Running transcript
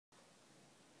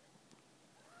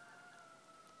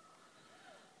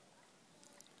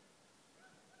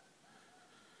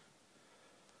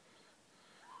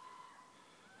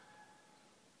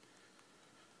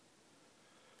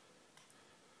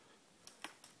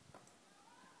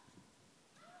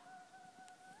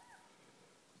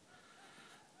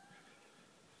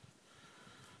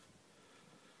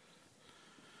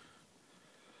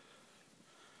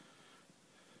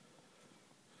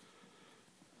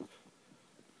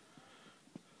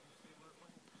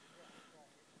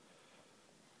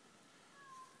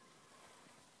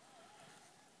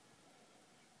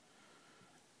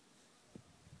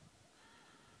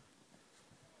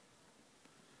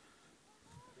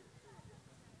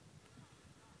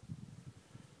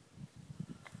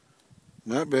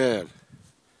Not bad.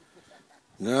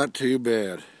 Not too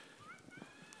bad.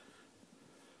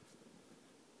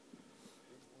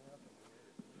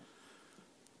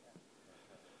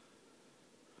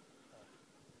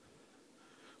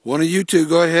 One of you two,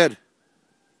 go ahead.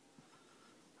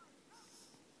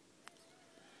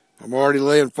 I'm already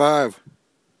laying 5.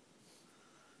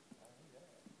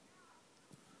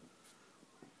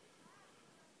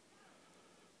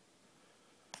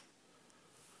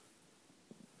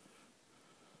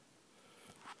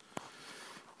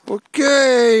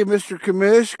 Okay, Mr.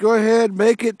 Commish, go ahead,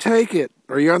 make it, take it.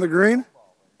 Are you on the green?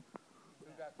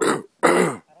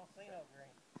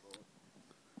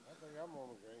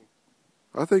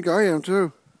 I think I am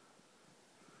too.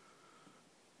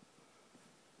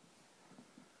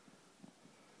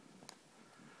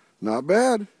 Not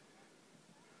bad.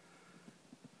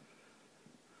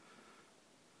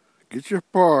 Get your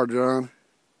par, John.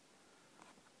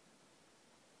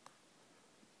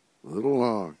 A little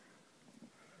long.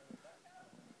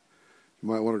 You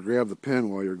might want to grab the pin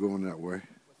while you're going that way.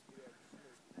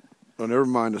 Oh, never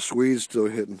mind. The Swede's still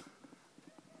hitting.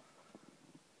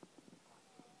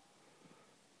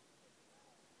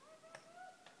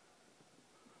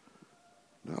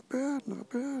 Not bad, not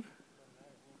bad.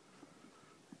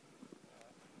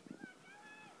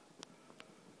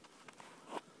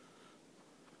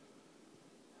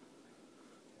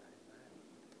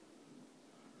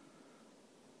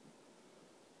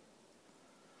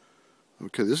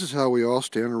 Okay, this is how we all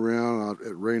stand around out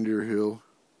at Reindeer Hill.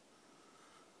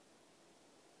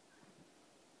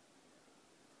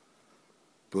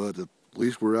 But at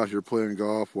least we're out here playing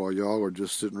golf while y'all are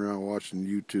just sitting around watching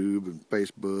YouTube and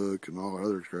Facebook and all that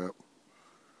other crap.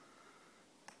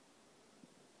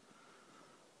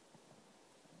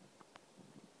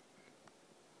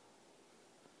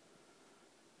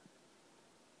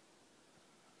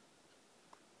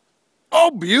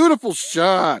 Oh, beautiful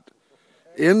shot.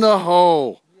 In the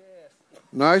hole.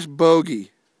 Nice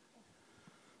bogey.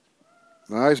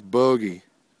 Nice bogey.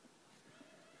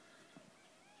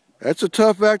 That's a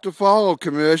tough act to follow,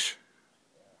 Commish.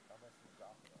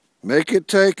 Make it,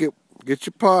 take it. Get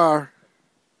your par.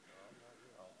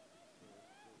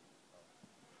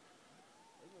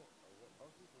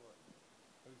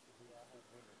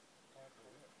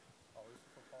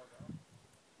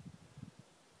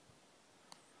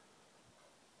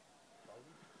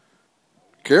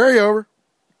 Carry over.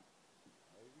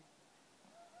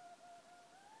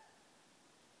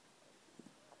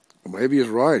 Maybe he's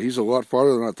right. He's a lot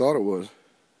farther than I thought it was.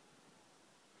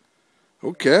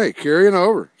 Okay, carrying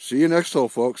over. See you next hole,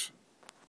 folks.